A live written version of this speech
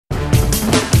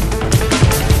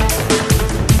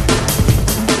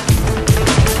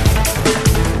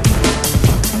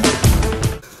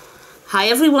Hi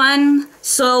everyone.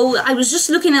 So I was just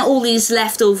looking at all these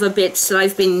leftover bits that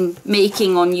I've been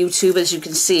making on YouTube. As you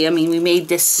can see, I mean, we made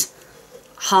this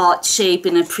heart shape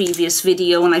in a previous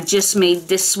video, and I've just made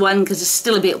this one because it's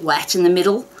still a bit wet in the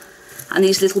middle, and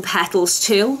these little petals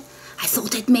too. I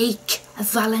thought I'd make a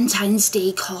Valentine's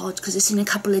Day card because it's in a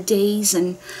couple of days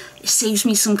and it saves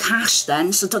me some cash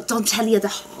then, so don't tell you the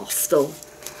half though.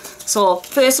 So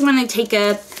first I'm going to take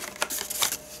a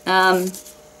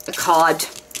card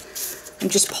and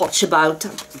just potch about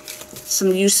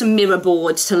use some mirror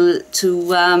board to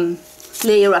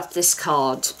layer up this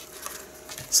card.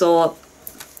 So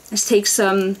let's take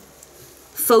some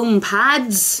foam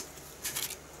pads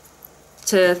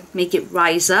to make it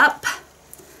rise up,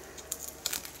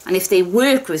 and if they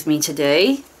work with me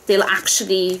today they'll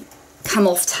actually come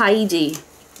off tidy,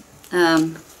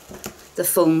 the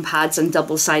foam pads and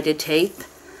double-sided tape,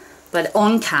 but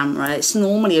on camera it's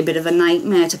normally a bit of a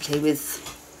nightmare to play with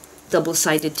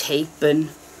double-sided tape and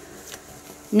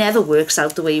never works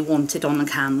out the way you want it on the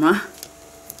camera.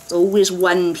 There's always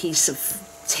one piece of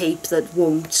tape that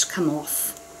won't come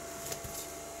off.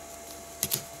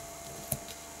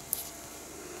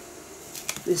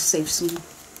 This saves some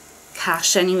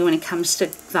cash anyway when it comes to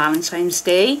Valentine's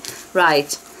Day. Right,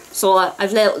 so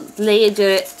I've layered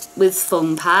it with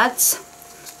foam pads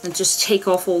and just take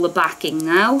off all the backing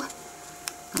now.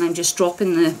 And I'm just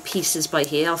dropping the pieces by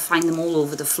here. I'll find them all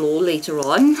over the floor later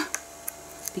on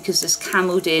because it's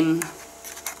camoed in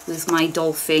with my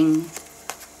dolphin,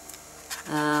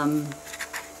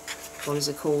 what is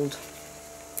it called?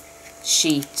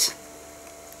 Sheet.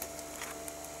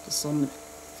 Just on the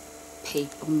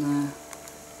paper on the...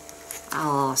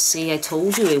 Ah, see, I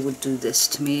told you it would do this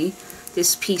to me.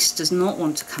 This piece does not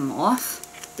want to come off.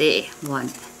 There, one.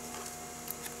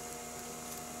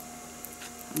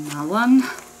 And that one.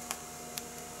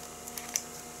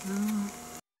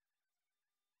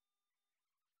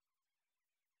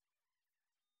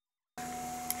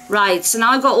 Right, so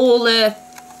now I've got all the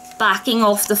backing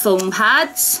off the foam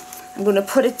pads. I'm going to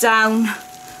put it down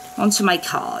onto my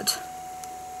card.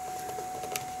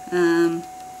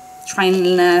 Try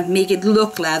and make it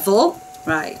look level.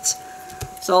 Right,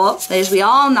 so there we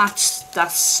are, and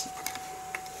that's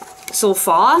so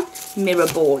far mirror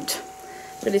board.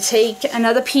 I'm going to take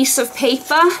another piece of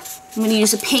paper. I'm going to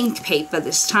use a pink paper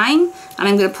this time, and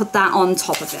I'm going to put that on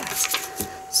top of it.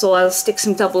 So I'll stick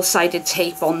some double-sided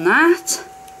tape on that.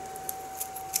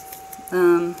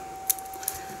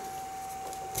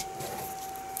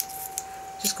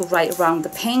 Just go right around the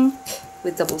pink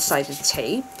with double-sided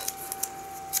tape,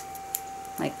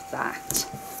 like that.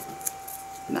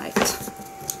 Right.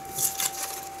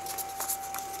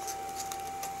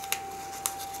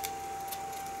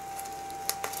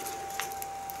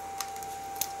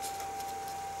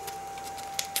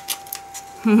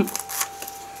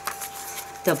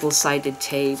 Double-sided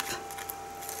tape.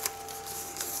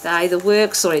 That either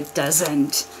works or it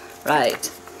doesn't.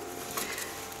 Right.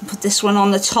 Put this one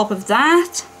on the top of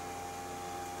that.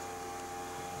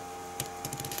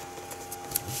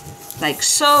 Like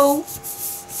so.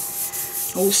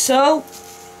 Also,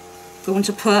 going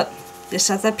to put this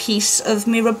other piece of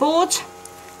mirror board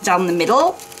down the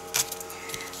middle.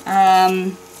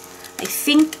 I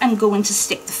think I'm going to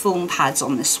stick the foam pads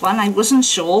on this one. I wasn't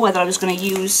sure whether I was going to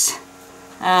use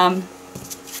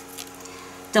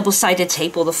double-sided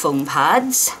tape or the foam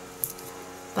pads,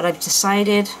 but I've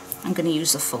decided I'm going to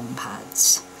use the foam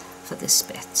pads for this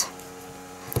bit.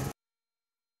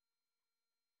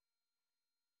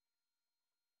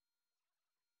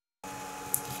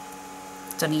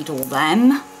 Don't need all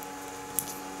them.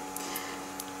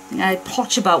 I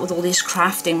potch about with all these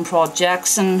crafting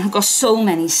projects, and I've got so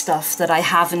many stuff that I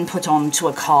haven't put onto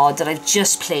a card that I've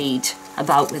just played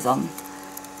about with them.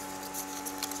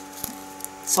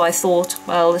 So I thought,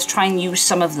 well, let's try and use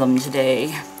some of them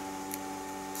today.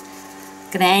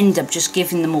 I'm gonna end up just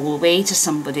giving them all away to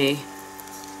somebody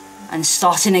and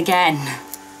starting again.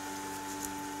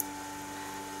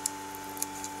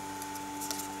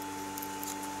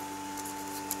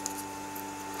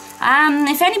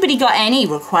 If anybody got any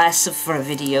requests for a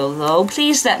video though,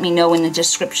 please let me know in the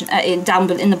description, down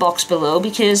in the box below,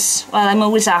 because, well, I'm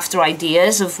always after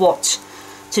ideas of what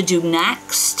to do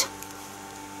next.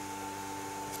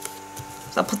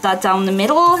 So I'll put that down the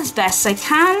middle as best I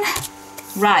can.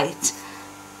 Right.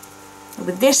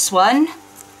 With this one,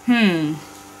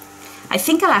 I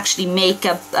think I'll actually make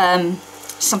a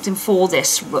something for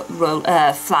this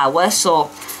flower,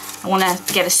 so I want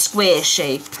to get a square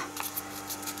shape.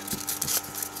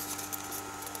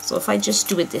 So if I just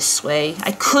do it this way,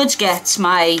 I could get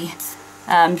my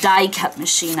die cut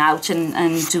machine out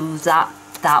and do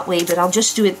that way, but I'll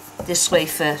just do it this way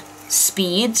for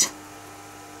speed.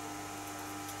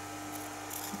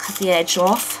 Cut the edge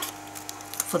off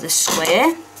for the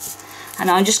square. And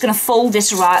I'm just going to fold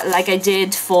this right like I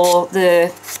did for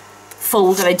the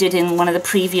fold that I did in one of the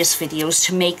previous videos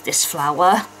to make this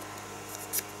flower.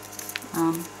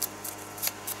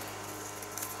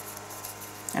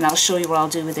 And I'll show you what I'll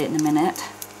do with it in a minute.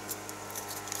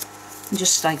 I'm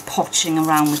just like potching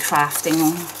around with crafting.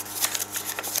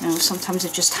 You know, sometimes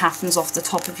it just happens off the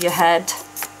top of your head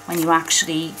when you're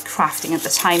actually crafting at the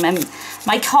time. And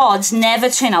my cards never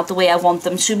turn out the way I want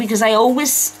them to, because I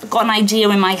always got an idea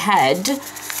in my head,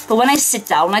 but when I sit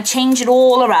down I change it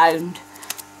all around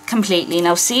completely.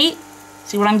 Now see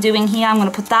what I'm doing here? I'm going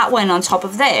to put that one on top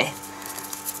of there.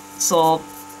 So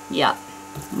yeah,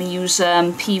 we use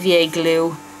PVA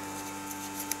glue.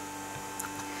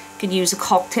 You could use a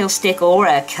cocktail stick or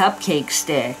a cupcake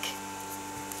stick.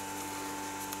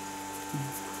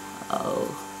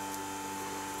 Oh.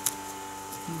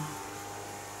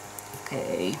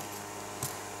 Okay.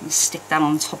 Let me stick that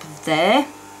on top of there.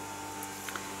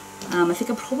 I think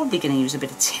I'm probably going to use a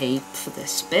bit of tape for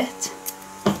this bit,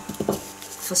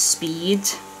 for speed.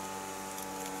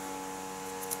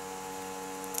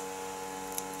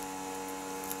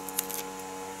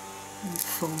 And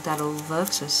fold that over,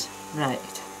 cause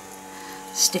right.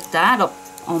 Stick that up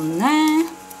on there.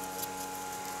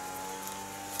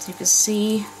 So you can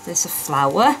see there's a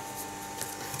flower.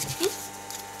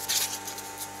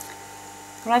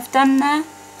 What I've done there.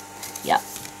 Yeah.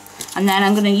 And then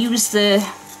I'm going to use the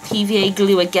PVA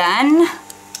glue again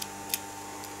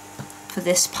for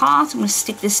this part. I'm going to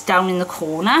stick this down in the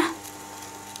corner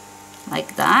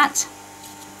like that.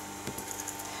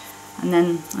 And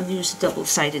then I'll use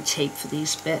double-sided tape for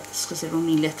these bits because they're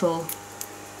only little.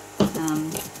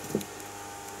 I'm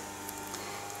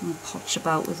going to potch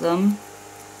about with them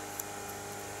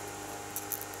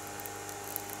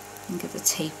and get the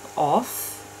tape off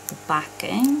the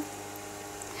backing.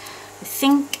 I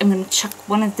think I'm going to chuck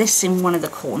one of this in one of the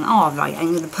corners. Oh right,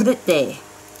 I'm going to put it there.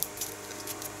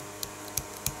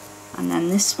 And then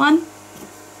this one.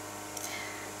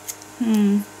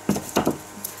 I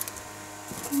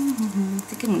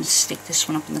think I'm going to stick this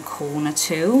one up in the corner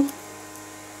too.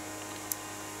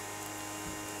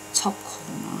 Top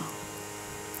corner.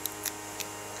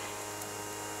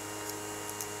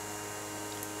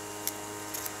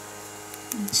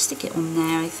 Stick it on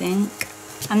there, I think.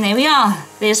 And there we are.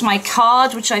 There's my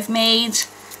card, which I've made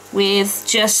with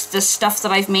just the stuff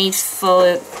that I've made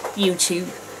for YouTube.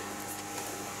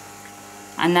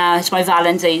 And now it's my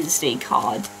Valentine's Day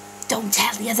card. Don't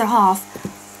tell the other half.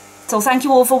 So thank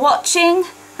you all for watching,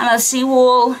 and I'll see you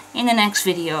all in the next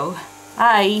video.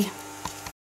 Bye.